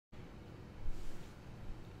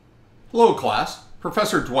Hello class,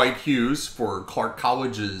 Professor Dwight Hughes for Clark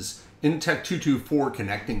College's NTEC 224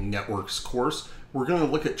 Connecting Networks course. We're going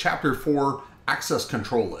to look at Chapter 4, Access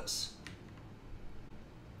Control Lists.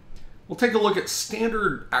 We'll take a look at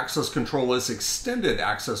standard access control lists, extended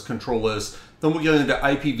access control lists, then we'll get into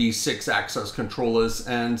IPv6 access control lists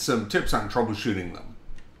and some tips on troubleshooting them.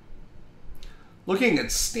 Looking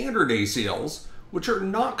at standard ACLs, which are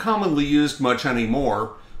not commonly used much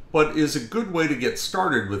anymore, but is a good way to get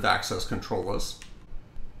started with access control lists.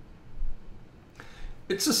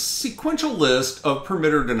 It's a sequential list of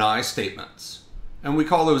permit or deny statements, and we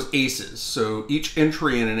call those ACEs. So each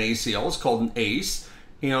entry in an ACL is called an ACE,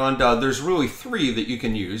 and there's really three that you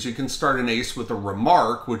can use. You can start an ACE with a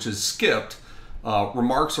remark, which is skipped.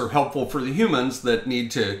 Remarks are helpful for the humans that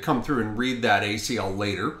need to come through and read that ACL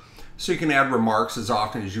later. So you can add remarks as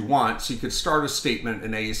often as you want. So you could start a statement,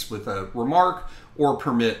 an ACE, with a remark or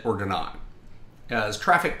permit or deny. As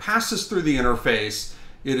traffic passes through the interface,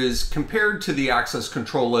 it is compared to the access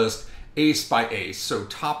control list ACE by ACE, so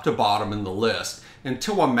top to bottom in the list,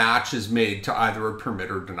 until a match is made to either a permit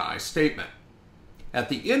or deny statement. At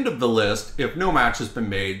the end of the list, if no match has been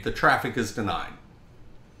made, the traffic is denied.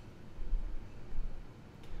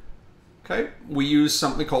 Okay, we use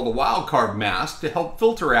something called a wildcard mask to help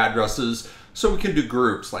filter addresses so we can do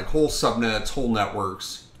groups like whole subnets, whole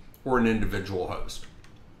networks, or an individual host.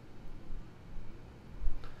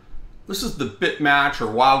 This is the bit match or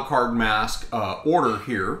wildcard mask order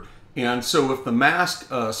here. And so if the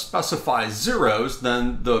mask specifies zeros,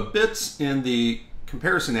 then the bits in the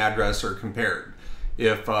comparison address are compared.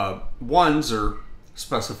 If ones are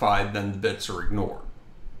specified, then the bits are ignored.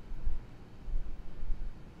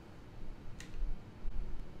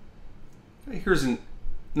 Here's a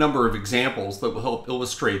number of examples that will help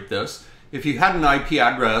illustrate this. If you had an IP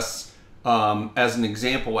address as an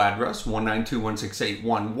example address,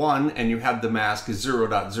 192.168.1.1, and you had the mask as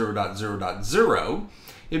 0.0.0.0,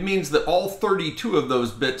 it means that all 32 of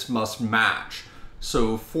those bits must match.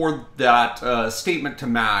 So for that statement to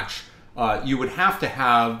match, you would have to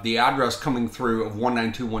have the address coming through of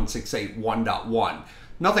 192.168.1.1.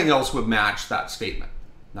 Nothing else would match that statement.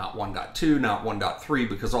 Not 1.2, not 1.3,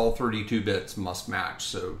 because all 32 bits must match,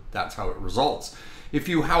 so that's how it results. If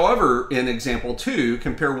you, however, in example 2,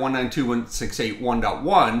 compare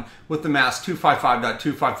 192.168.1.1 with the mask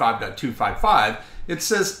 255.255.255, it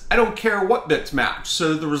says, I don't care what bits match.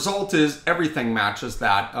 So the result is everything matches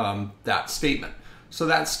that, that statement. So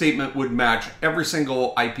that statement would match every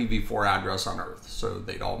single IPv4 address on Earth, so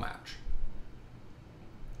they'd all match.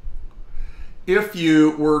 If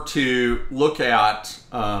you were to look at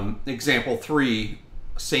example 3,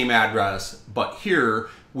 same address, but here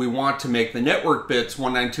we want to make the network bits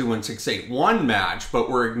 192.168.1 match,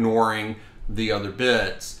 but we're ignoring the other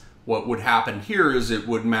bits. What would happen here is it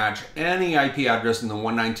would match any IP address in the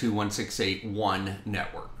 192.168.1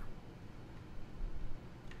 network.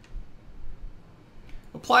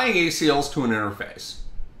 Applying ACLs to an interface.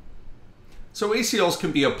 So ACLs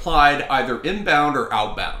can be applied either inbound or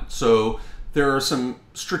outbound. So there are some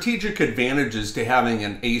strategic advantages to having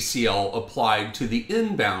an ACL applied to the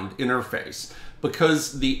inbound interface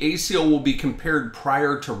because the ACL will be compared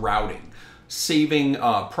prior to routing, saving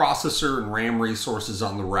processor and RAM resources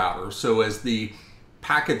on the router. So as the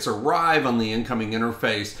packets arrive on the incoming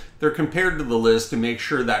interface, they're compared to the list to make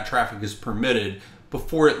sure that traffic is permitted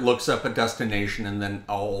before it looks up a destination and then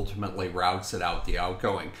ultimately routes it out the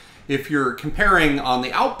outgoing. If you're comparing on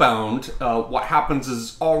the outbound, what happens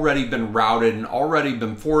is already been routed and already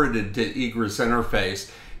been forwarded to egress interface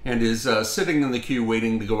and is sitting in the queue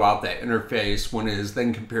waiting to go out that interface when it is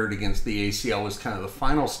then compared against the ACL as kind of the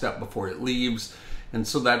final step before it leaves. And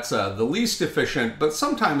so that's the least efficient, but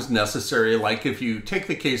sometimes necessary. Like if you take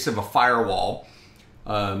the case of a firewall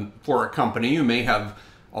for a company, you may have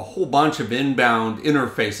a whole bunch of inbound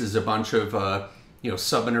interfaces, a bunch of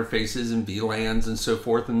sub interfaces and VLANs and so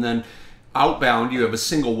forth, and then outbound you have a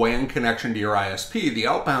single WAN connection to your ISP. The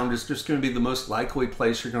outbound is just going to be the most likely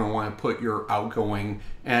place you're going to want to put your outgoing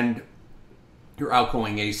and your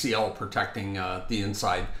outgoing ACL, protecting the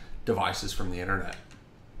inside devices from the internet.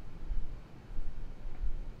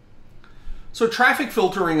 So traffic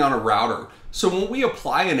filtering on a router. So when we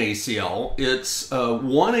apply an ACL, it's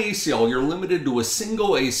one ACL. You're limited to a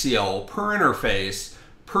single ACL per interface,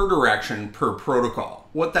 per direction, per protocol.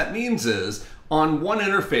 What that means is on one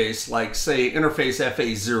interface, like say interface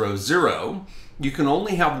FA00, you can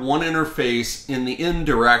only have one interface in the in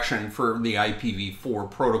direction for the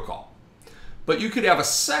IPv4 protocol. But you could have a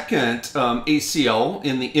second ACL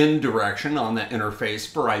in the in direction on that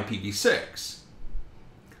interface for IPv6.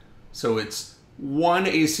 So it's one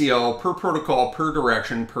ACL per protocol, per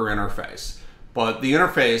direction, per interface. But the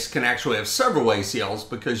interface can actually have several ACLs,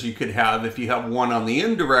 because you could have, if you have one on the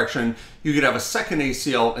in direction, you could have a second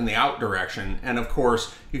ACL in the out direction. And of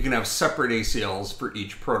course, you can have separate ACLs for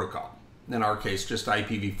each protocol. In our case, just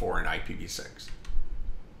IPv4 and IPv6.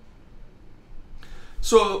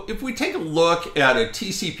 So if we take a look at a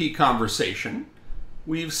TCP conversation,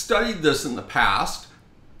 we've studied this in the past.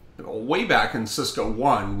 Way back in Cisco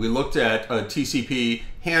 1, we looked at a TCP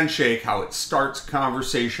handshake, how it starts a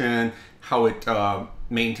conversation, how it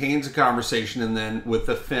maintains a conversation, and then with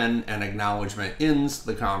the fin and acknowledgement ends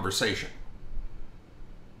the conversation.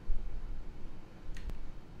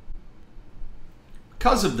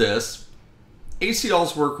 Because of this,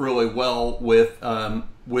 ACLs work really well with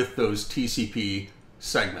those TCP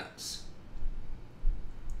segments.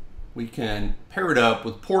 We can pair it up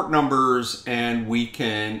with port numbers, and we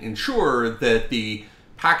can ensure that the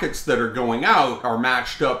packets that are going out are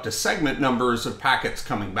matched up to segment numbers of packets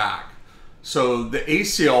coming back. So the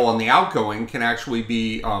ACL on the outgoing can actually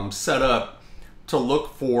be set up to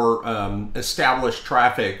look for established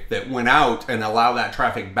traffic that went out and allow that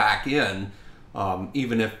traffic back in,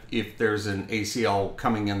 even if there's an ACL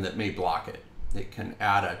coming in that may block it. It can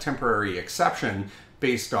add a temporary exception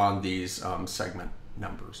based on these segment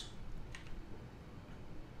numbers.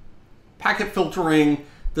 Packet filtering.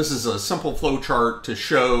 This is a simple flow chart to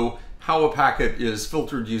show how a packet is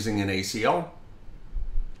filtered using an ACL.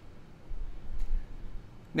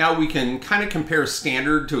 Now we can kind of compare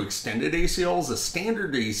standard to extended ACLs. A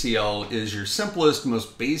standard ACL is your simplest,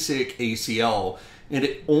 most basic ACL, and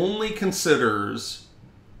it only considers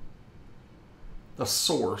the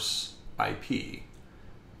source IP.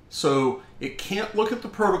 So it can't look at the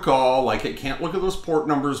protocol, like it can't look at those port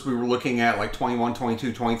numbers we were looking at, like 21,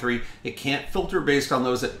 22, 23. It can't filter based on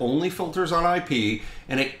those. It only filters on IP,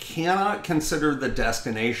 and it cannot consider the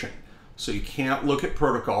destination. So you can't look at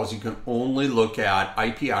protocols. You can only look at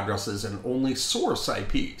IP addresses and only source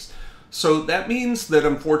IPs. So that means that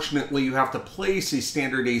unfortunately you have to place a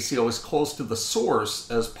standard ACL as close to the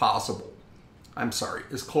source as possible. I'm sorry,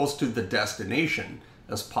 as close to the destination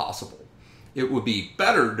as possible. It would be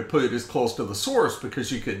better to put it as close to the source,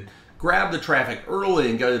 because you could grab the traffic early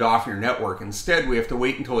and get it off your network. Instead, we have to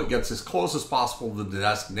wait until it gets as close as possible to the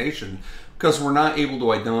destination, because we're not able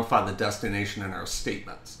to identify the destination in our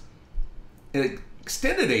statements. An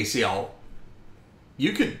extended ACL,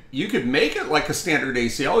 you could make it like a standard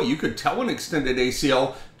ACL. You could tell an extended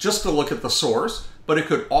ACL just to look at the source, but it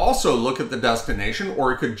could also look at the destination,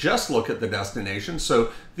 or it could just look at the destination.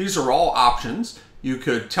 So these are all options. You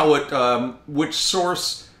could tell it which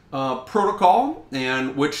source protocol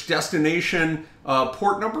and which destination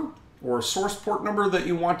port number or source port number that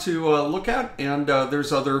you want to look at. And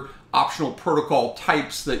there's other optional protocol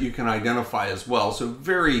types that you can identify as well. So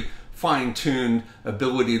very fine-tuned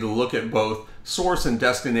ability to look at both source and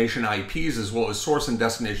destination IPs, as well as source and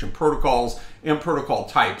destination protocols and protocol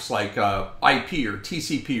types like IP or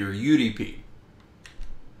TCP or UDP.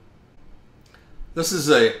 This is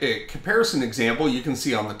a comparison example. You can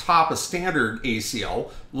see on the top a standard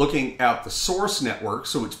ACL looking at the source network,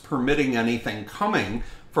 so it's permitting anything coming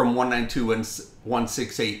from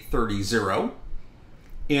 192.168.30.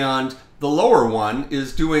 And the lower one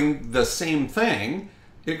is doing the same thing,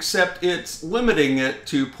 except it's limiting it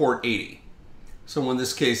to port 80. So in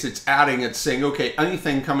this case, it's adding, it's saying, okay,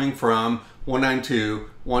 anything coming from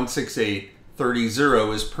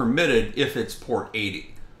 192.168.30 is permitted if it's port 80.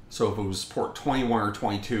 So if it was port 21 or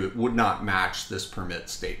 22, it would not match this permit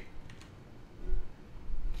state.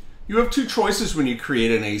 You have two choices when you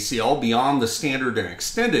create an ACL beyond the standard and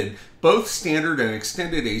extended. Both standard and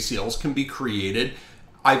extended ACLs can be created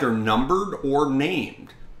either numbered or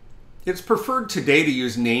named. It's preferred today to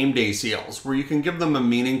use named ACLs, where you can give them a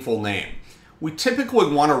meaningful name. We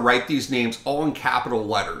typically want to write these names all in capital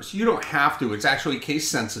letters. You don't have to. It's actually case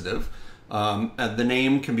sensitive. The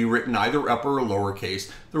name can be written either upper or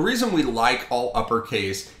lowercase. The reason we like all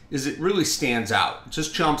uppercase is it really stands out. It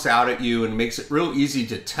just jumps out at you and makes it real easy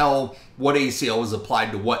to tell what ACL is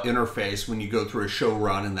applied to what interface when you go through a show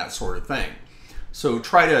run and that sort of thing. So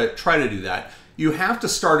try to do that. You have to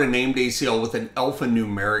start a named ACL with an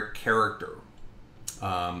alphanumeric character.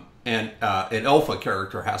 And an alpha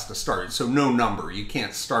character has to start. So no number. You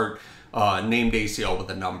can't start named ACL with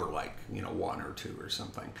a number like 1 or 2 or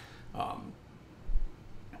something.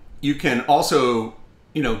 You can also,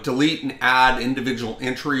 delete and add individual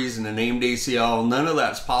entries in a named ACL. None of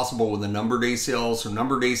that's possible with a numbered ACL. So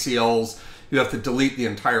numbered ACLs, you have to delete the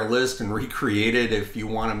entire list and recreate it if you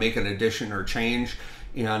want to make an addition or change.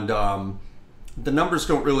 And the numbers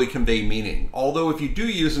don't really convey meaning. Although if you do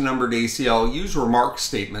use a numbered ACL, use remark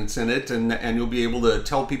statements in it and you'll be able to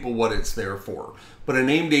tell people what it's there for. But a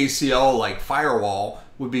named ACL like firewall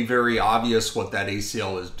would be very obvious what that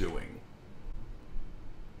ACL is doing.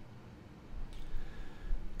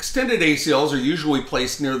 Extended ACLs are usually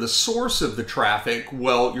placed near the source of the traffic,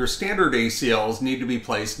 while your standard ACLs need to be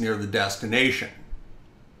placed near the destination.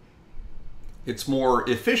 It's more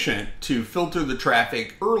efficient to filter the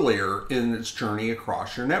traffic earlier in its journey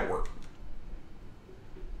across your network.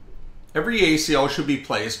 Every ACL should be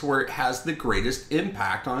placed where it has the greatest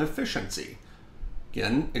impact on efficiency.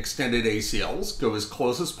 Again, extended ACLs go as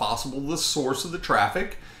close as possible to the source of the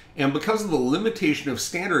traffic, and because of the limitation of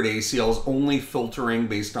standard ACLs only filtering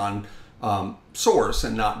based on source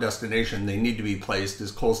and not destination, they need to be placed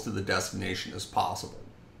as close to the destination as possible.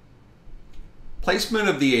 Placement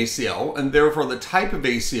of the ACL, and therefore the type of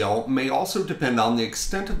ACL, may also depend on the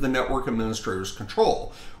extent of the network administrator's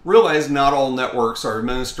control. Realize not all networks are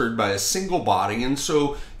administered by a single body, and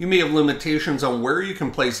so you may have limitations on where you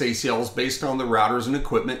can place ACLs based on the routers and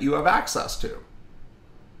equipment you have access to.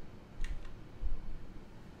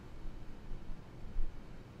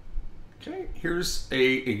 Okay, here's an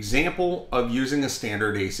example of using a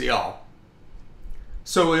standard ACL.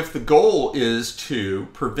 So if the goal is to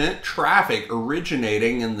prevent traffic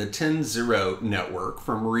originating in the 10.0 network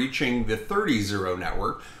from reaching the 30.0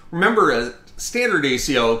 network, remember a standard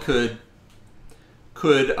ACL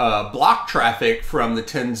could block traffic from the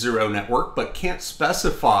 10.0 network, but can't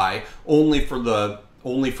specify only for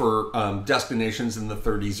destinations in the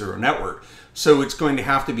 30.0 network. So it's going to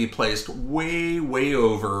have to be placed way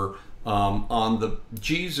over on the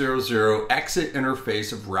G00 exit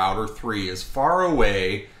interface of router 3, as far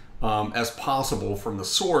away as possible from the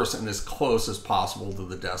source and as close as possible to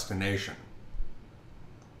the destination.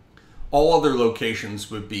 All other locations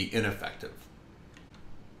would be ineffective.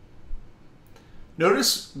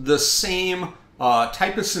 Notice the same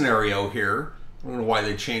type of scenario here. I don't know why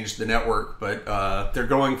they changed the network, but they're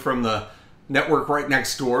going from the network right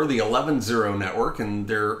next door, the 11.0 network, and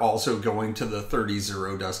they're also going to the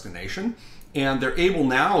 30.0 destination. And they're able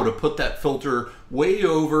now to put that filter way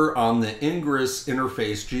over on the ingress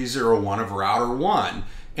interface G01 of router 1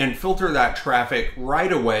 and filter that traffic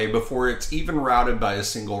right away before it's even routed by a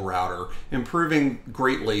single router, improving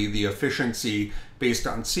greatly the efficiency based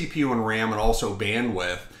on CPU and RAM and also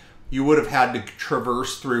bandwidth. You would have had to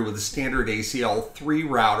traverse through with a standard ACL 3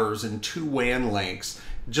 routers and 2 WAN links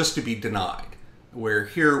just to be denied, where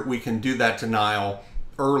here we can do that denial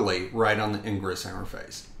early right on the ingress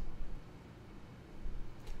interface.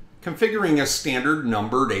 Configuring a standard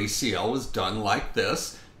numbered ACL is done like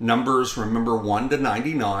this. Numbers, remember, 1 to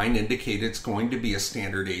 99 indicate it's going to be a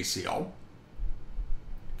standard ACL.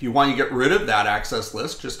 If you want to get rid of that access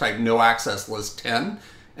list, just type no access list 10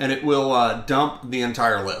 and it will dump the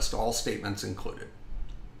entire list, all statements included.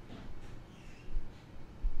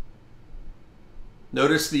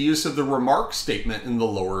 Notice the use of the remark statement in the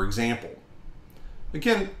lower example.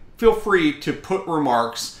 Again, feel free to put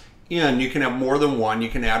remarks in. You can have more than one. You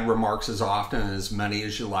can add remarks as often and as many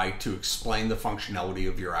as you like to explain the functionality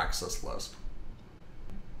of your access list.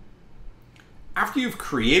 After you've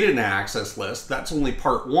created an access list, that's only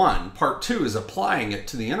part 1. Part 2 is applying it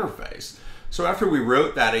to the interface. So after we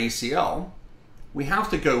wrote that ACL, we have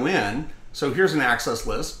to go in. So here's an access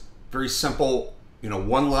list, very simple,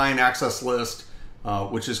 one-line access list,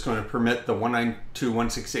 which is going to permit the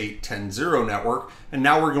 192.168.10.0 network. And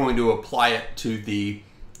now we're going to apply it to the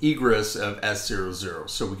egress of S00.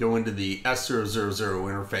 So we go into the S000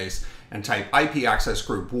 interface and type IP access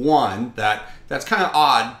group 1. That's kind of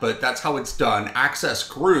odd, but that's how it's done. Access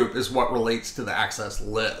group is what relates to the access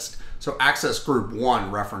list. So access group 1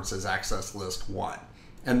 references access list 1.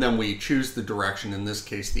 And then we choose the direction, in this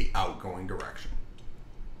case, the outgoing direction.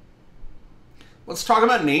 Let's talk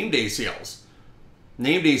about named ACLs.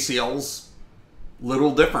 Named ACLs,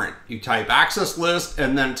 little different. You type access list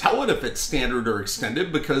and then tell it if it's standard or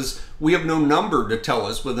extended, because we have no number to tell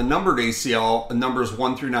us. With a numbered ACL, numbers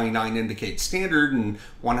 1 through 99 indicate standard and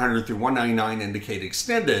 100 through 199 indicate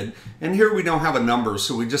extended. And here we don't have a number,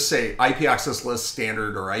 so we just say IP access list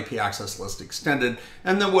standard or IP access list extended,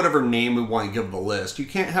 and then whatever name we want to give the list. You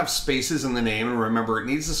can't have spaces in the name, and remember, it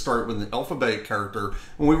needs to start with an alphabetic character,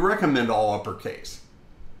 and we recommend all uppercase.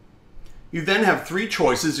 You then have 3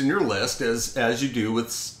 choices in your list, as you do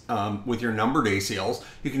with your numbered ACLs.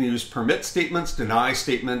 You can use permit statements, deny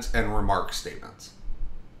statements, and remark statements.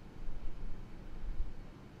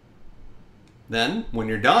 Then, when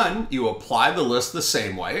you're done, you apply the list the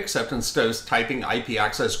same way, except instead of typing IP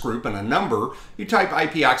access group and a number, you type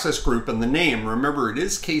IP access group and the name. Remember, it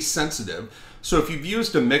is case sensitive, So if you've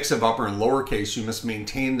used a mix of upper and lowercase, you must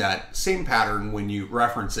maintain that same pattern when you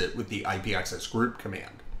reference it with the IP access group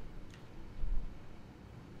command.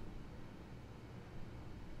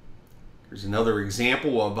 Here's another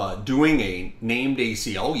example of doing a named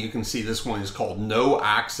ACL. You can see this one is called no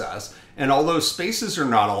access. And although spaces are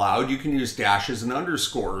not allowed, you can use dashes and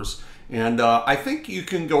underscores. And I think you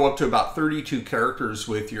can go up to about 32 characters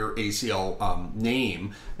with your ACL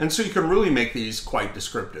name. And so you can really make these quite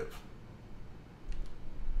descriptive.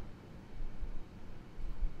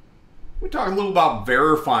 We talk a little about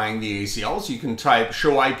verifying the ACLs. You can type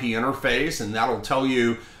show IP interface, and that'll tell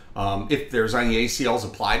you if there's any ACLs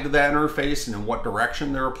applied to that interface and in what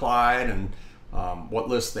direction they're applied and what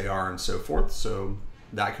list they are and so forth. So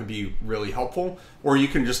that could be really helpful. Or you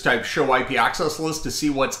can just type show IP access list to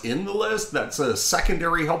see what's in the list. That's a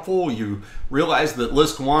secondary helpful. You realize that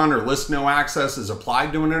list 1 or list no access is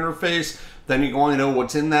applied to an interface. Then you want to know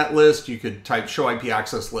what's in that list. You could type show IP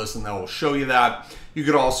access list and that will show you that. You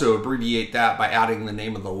could also abbreviate that by adding the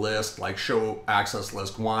name of the list, like show access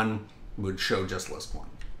list 1 would show just list 1.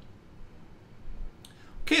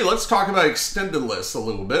 Okay, let's talk about extended lists a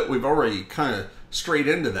little bit. We've already kind of strayed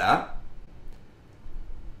into that.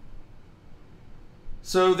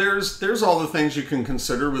 So there's all the things you can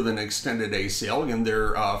consider with an extended ACL. Again,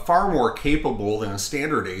 they're far more capable than a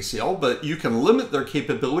standard ACL, but you can limit their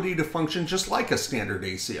capability to function just like a standard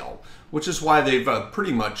ACL, which is why they've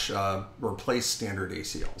pretty much replaced standard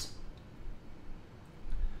ACLs.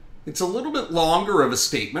 It's a little bit longer of a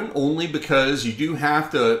statement only because you do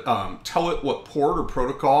have to tell it what port or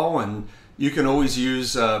protocol, and you can always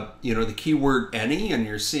use the keyword any, and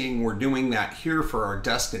you're seeing we're doing that here for our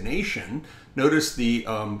destination. Notice the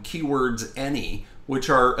keywords any, which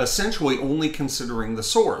are essentially only considering the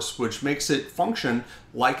source, which makes it function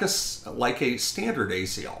like a standard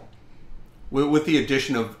ACL with the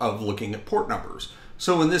addition of looking at port numbers.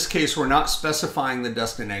 So in this case, we're not specifying the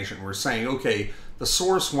destination. We're saying, okay, the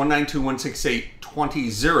source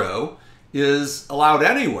 192.168.20 is allowed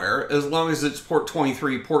anywhere as long as it's port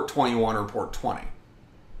 23, port 21, or port 20.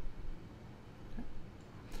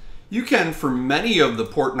 You can, for many of the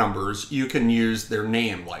port numbers, you can use their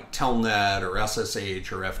name like Telnet or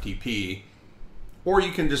SSH or FTP, or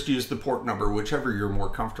you can just use the port number, whichever you're more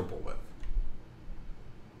comfortable with.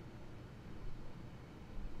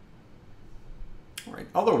 All right.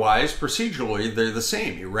 Otherwise, procedurally, they're the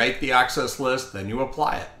same. You write the access list, then you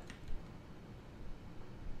apply it.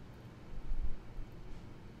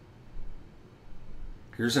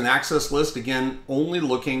 Here's an access list, again, only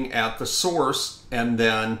looking at the source and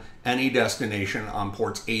then any destination on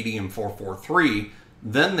ports 80 and 443.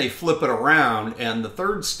 Then they flip it around, and the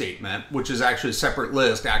third statement, which is actually a separate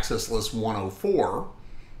list, access list 104,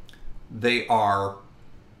 they are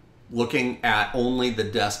looking at only the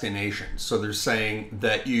destination. So they're saying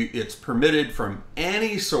that it's permitted from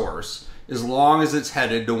any source as long as it's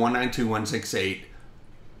headed to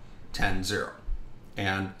 192.168.10.0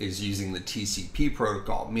 and is using the TCP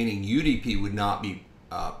protocol, meaning UDP would not be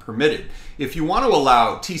permitted. If you want to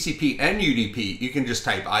allow TCP and UDP, you can just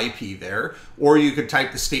type IP there, or you could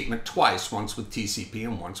type the statement twice, once with TCP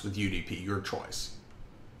and once with UDP, your choice.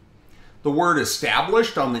 The word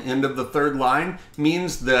established on the end of the third line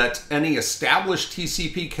means that any established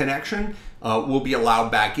TCP connection will be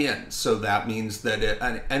allowed back in. So that means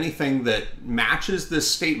that anything that matches this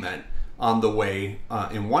statement on the way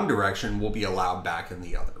in one direction will be allowed back in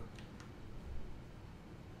the other.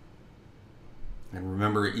 And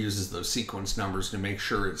remember, it uses those sequence numbers to make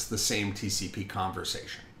sure it's the same TCP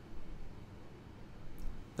conversation.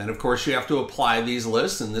 Then, of course, you have to apply these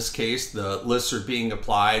lists. In this case, the lists are being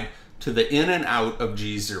applied to the in and out of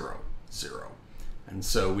G00. And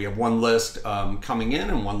so we have one list coming in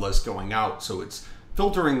and one list going out. So it's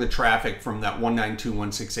filtering the traffic from that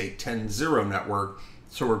 192.168.10.0 network.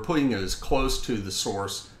 So we're putting it as close to the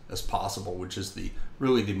source as possible, which is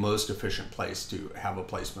really the most efficient place to have a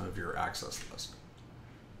placement of your access list.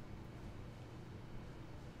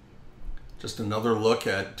 Just another look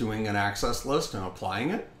at doing an access list and applying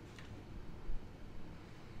it.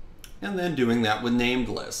 And then doing that with named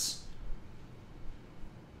lists.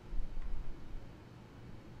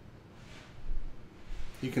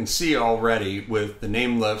 You can see already with the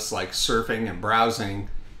named lists like surfing and browsing,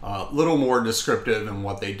 a little more descriptive in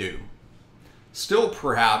what they do. Still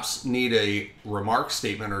perhaps need a remark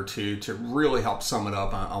statement or two to really help sum it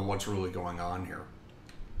up on what's really going on here.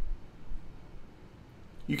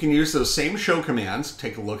 You can use those same show commands.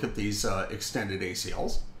 Take a look at these extended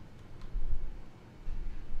ACLs.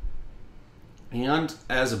 And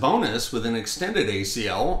as a bonus, with an extended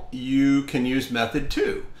ACL, you can use method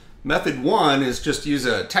 2. Method 1 is just use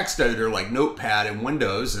a text editor like Notepad in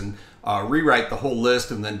Windows and rewrite the whole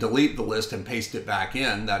list and then delete the list and paste it back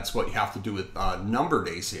in. That's what you have to do with numbered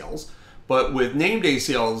ACLs. But with named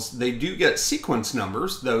ACLs, they do get sequence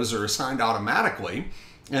numbers. Those are assigned automatically.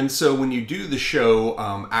 And so when you do the show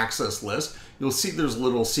access list, you'll see there's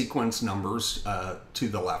little sequence numbers to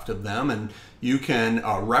the left of them, and you can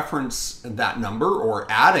reference that number, or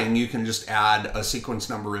adding, you can just add a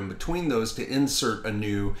sequence number in between those to insert a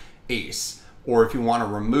new ACE. Or if you want to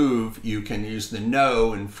remove, you can use the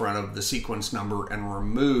no in front of the sequence number and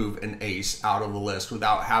remove an ACE out of the list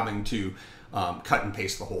without having to cut and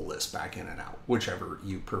paste the whole list back in and out, whichever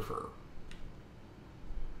you prefer.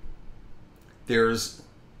 There's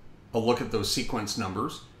a look at those sequence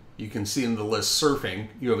numbers. You can see in the list surfing,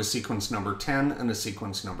 you have a sequence number 10 and a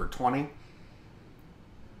sequence number 20.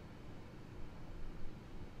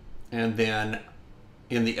 And then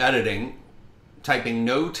in the editing, typing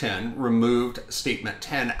no 10 removed statement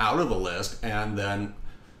 10 out of the list, and then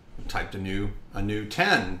typed a new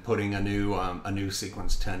 10, putting a new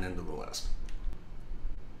sequence 10 into the list.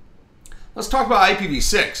 Let's talk about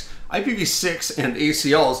IPv6. IPv6 and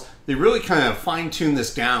ACLs, they really kind of fine-tune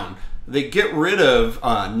this down. They get rid of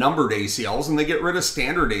numbered ACLs and they get rid of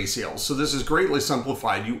standard ACLs. So this is greatly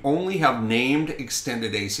simplified. You only have named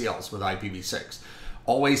extended ACLs with IPv6.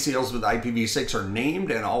 All ACLs with IPv6 are named,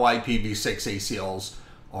 and all IPv6 ACLs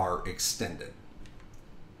are extended.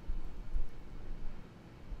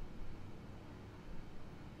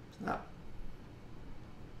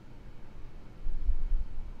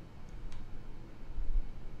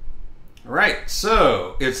 All right,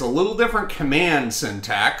 so it's a little different command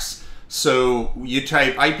syntax. So you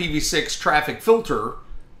type IPv6 traffic filter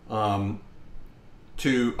to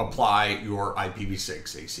apply your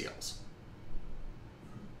IPv6 ACLs.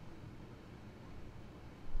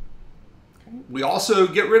 We also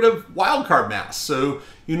get rid of wildcard masks, so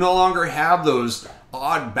you no longer have those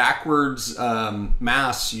odd backwards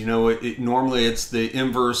masks. You know, normally it's the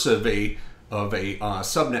inverse of a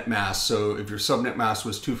subnet mask. So if your subnet mask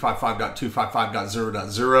was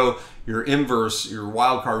 255.255.0.0, your inverse, your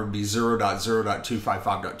wildcard would be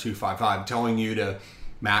 0.0.255.255, telling you to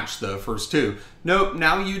match the first two. Nope,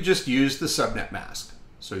 now you just use the subnet mask.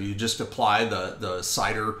 So you just apply the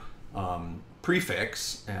CIDR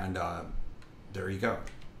prefix, and there you go.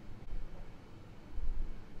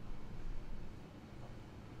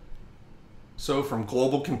 So from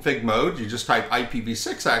global config mode, you just type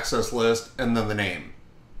IPv6 access list and then the name.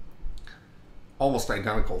 Almost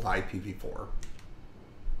identical to IPv4.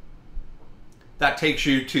 That takes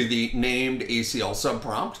you to the named ACL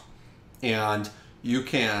subprompt, and you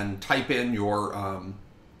can type in your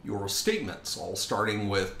statements, all starting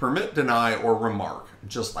with permit, deny, or remark,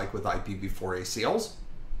 just like with IPv4 ACLs.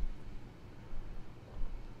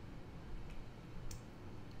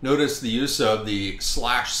 Notice the use of the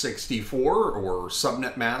 /64 or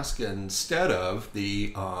subnet mask instead of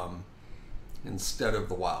the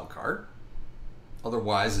wildcard.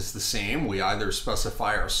 Otherwise, it's the same. We either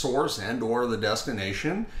specify our source and or the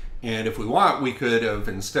destination, and if we want, we could have,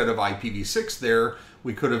 instead of IPv6 there,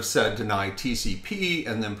 we could have said deny TCP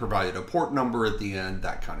and then provided a port number at the end,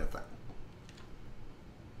 that kind of thing.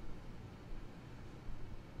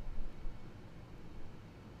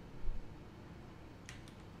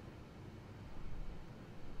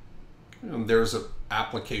 And there's an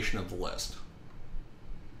application of the list.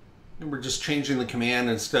 And we're just changing the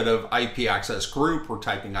command. Instead of IP access group, we're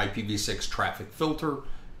typing IPv6 traffic filter,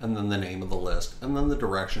 and then the name of the list, and then the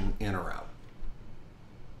direction in or out.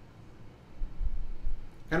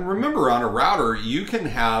 And remember, on a router, you can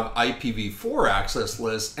have IPv4 access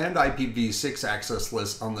lists and IPv6 access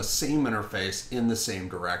lists on the same interface in the same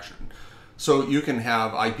direction. So you can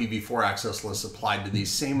have IPv4 access lists applied to these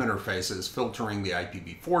same interfaces, filtering the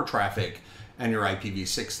IPv4 traffic, and your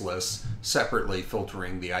IPv6 lists separately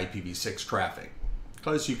filtering the IPv6 traffic.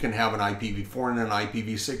 Because you can have an IPv4 and an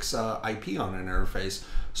IPv6 IP on an interface,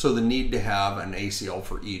 so the need to have an ACL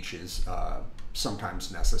for each is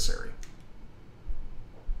sometimes necessary.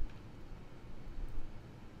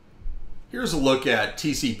 Here's a look at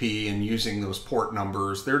TCP and using those port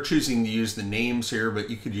numbers. They're choosing to use the names here, but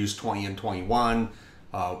you could use 20 and 21,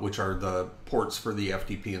 which are the ports for the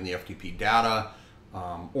FTP and the FTP data.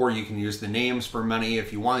 Or you can use the names for many.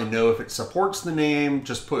 If you want to know if it supports the name,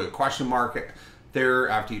 just put a question mark there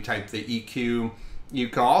after you type the EQ. You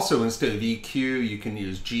can also, instead of EQ, you can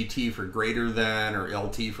use GT for greater than or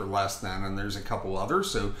LT for less than, and there's a couple others.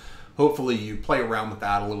 So hopefully you play around with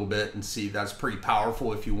that a little bit and see that's pretty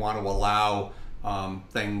powerful if you want to allow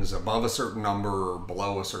things above a certain number, or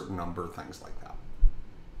below a certain number, things like that.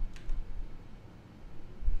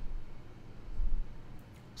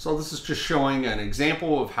 So this is just showing an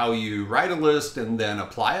example of how you write a list and then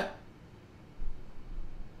apply it.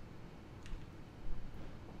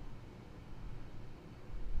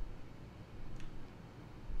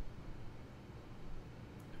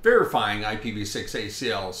 Verifying IPv6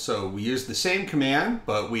 ACLs. So we use the same command,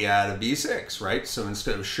 but we add a v6, right? So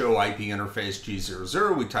instead of show IP interface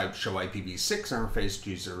G00, we type show IPv6 interface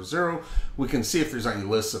G00. We can see if there's any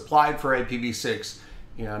lists applied for IPv6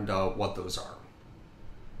 and what those are.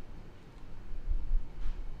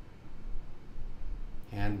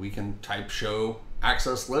 And we can type show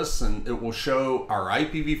access lists, and it will show our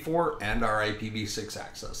IPv4 and our IPv6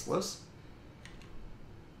 access lists.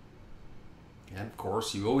 And of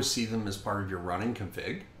course, you always see them as part of your running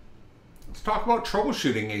config. Let's talk about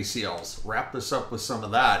troubleshooting ACLs. Wrap this up with some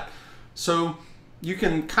of that. So you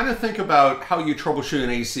can kind of think about how you troubleshoot an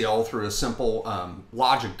ACL through a simple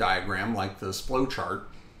logic diagram like this flow chart.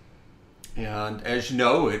 And as you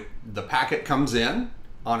know, the packet comes in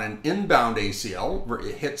on an inbound ACL, where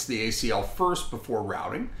it hits the ACL first before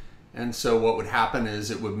routing. And so what would happen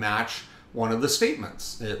is it would match one of the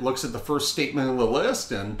statements. It looks at the first statement of the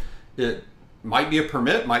list, and it might be a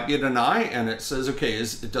permit, might be a deny, and it says, okay,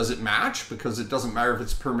 does it match? Because it doesn't matter if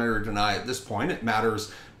it's permit or deny at this point. It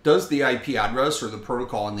matters, does the IP address or the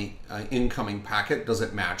protocol in the incoming packet, does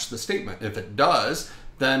it match the statement? If it does,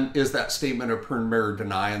 then is that statement a permit or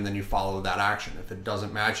deny, and then you follow that action. If it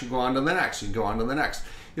doesn't match, you go on to the next, you go on to the next.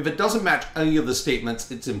 If it doesn't match any of the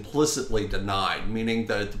statements, it's implicitly denied, meaning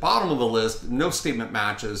that at the bottom of the list, no statement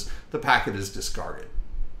matches, the packet is discarded.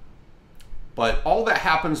 But all that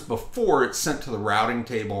happens before it's sent to the routing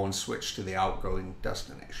table and switched to the outgoing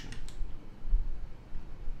destination.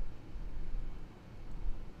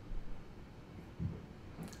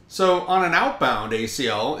 So on an outbound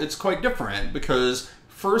ACL, it's quite different because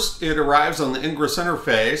first it arrives on the ingress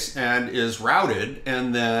interface and is routed,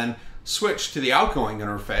 and then switched to the outgoing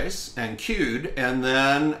interface and queued, and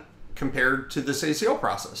then compared to this ACL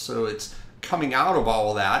process. So it's coming out of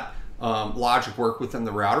all of that logic work within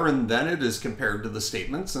the router, and then it is compared to the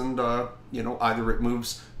statements, and you know, either it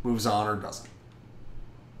moves on or doesn't.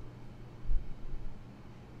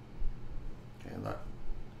 Okay,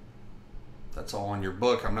 that's all in your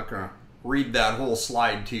book. I'm not going to read that whole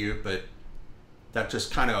slide to you, but that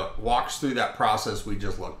just kind of walks through that process we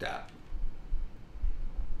just looked at.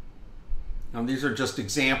 Now these are just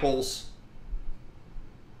examples.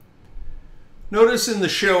 Notice in the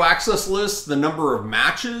show access list the number of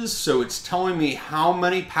matches, so it's telling me how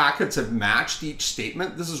many packets have matched each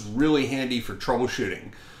statement. This is really handy for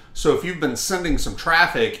troubleshooting. So if you've been sending some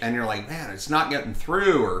traffic and you're like, man, it's not getting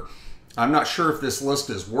through, or I'm not sure if this list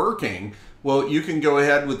is working, well, you can go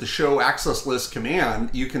ahead with the show access list command.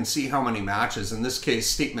 You can see how many matches. In this case,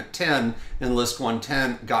 statement 10 in list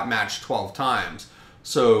 110 got matched 12 times.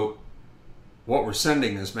 So what we're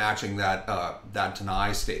sending is matching that, that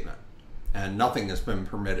deny statement, and nothing has been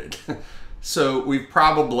permitted. So we've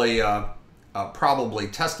probably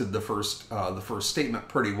tested the first statement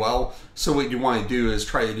pretty well. So what you want to do is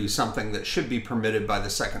try to do something that should be permitted by the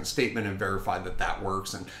second statement and verify that that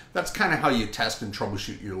works. And that's kind of how you test and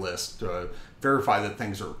troubleshoot your list, verify that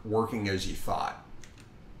things are working as you thought.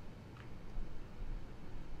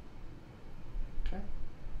 Okay.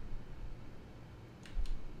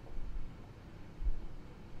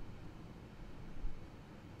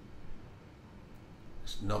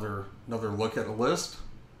 Just another look at a list.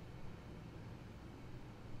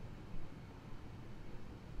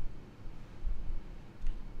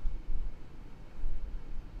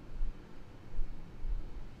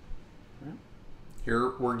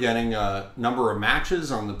 Here we're getting a number of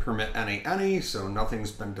matches on the permit any, so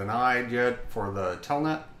nothing's been denied yet for the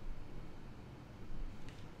telnet.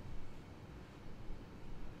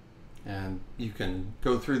 And you can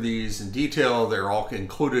go through these in detail. They're all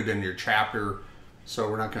included in your chapter, so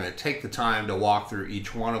we're not going to take the time to walk through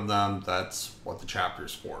each one of them. That's what the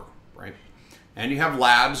chapter's for, right? And you have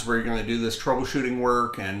labs where you're going to do this troubleshooting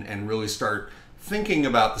work and really start thinking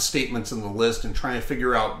about the statements in the list and trying to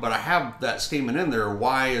figure out, but I have that statement in there,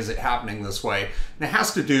 why is it happening this way? And it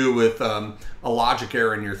has to do with a logic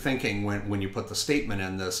error in your thinking when you put the statement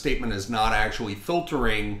in. The statement is not actually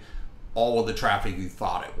filtering all of the traffic you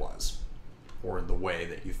thought it was, or the way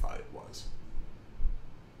that you thought it was.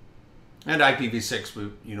 And IPv6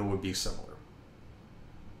 would be similar.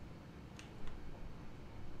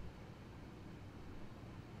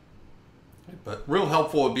 But real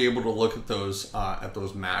helpful to be able to look at those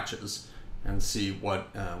matches and see what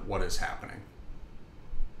is happening.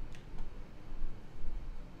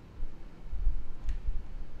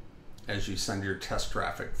 As you send your test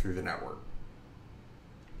traffic through the network.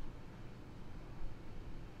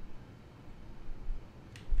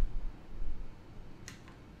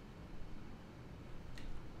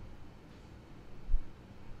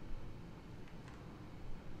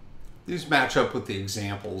 These match up with the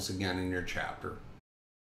examples again in your chapter.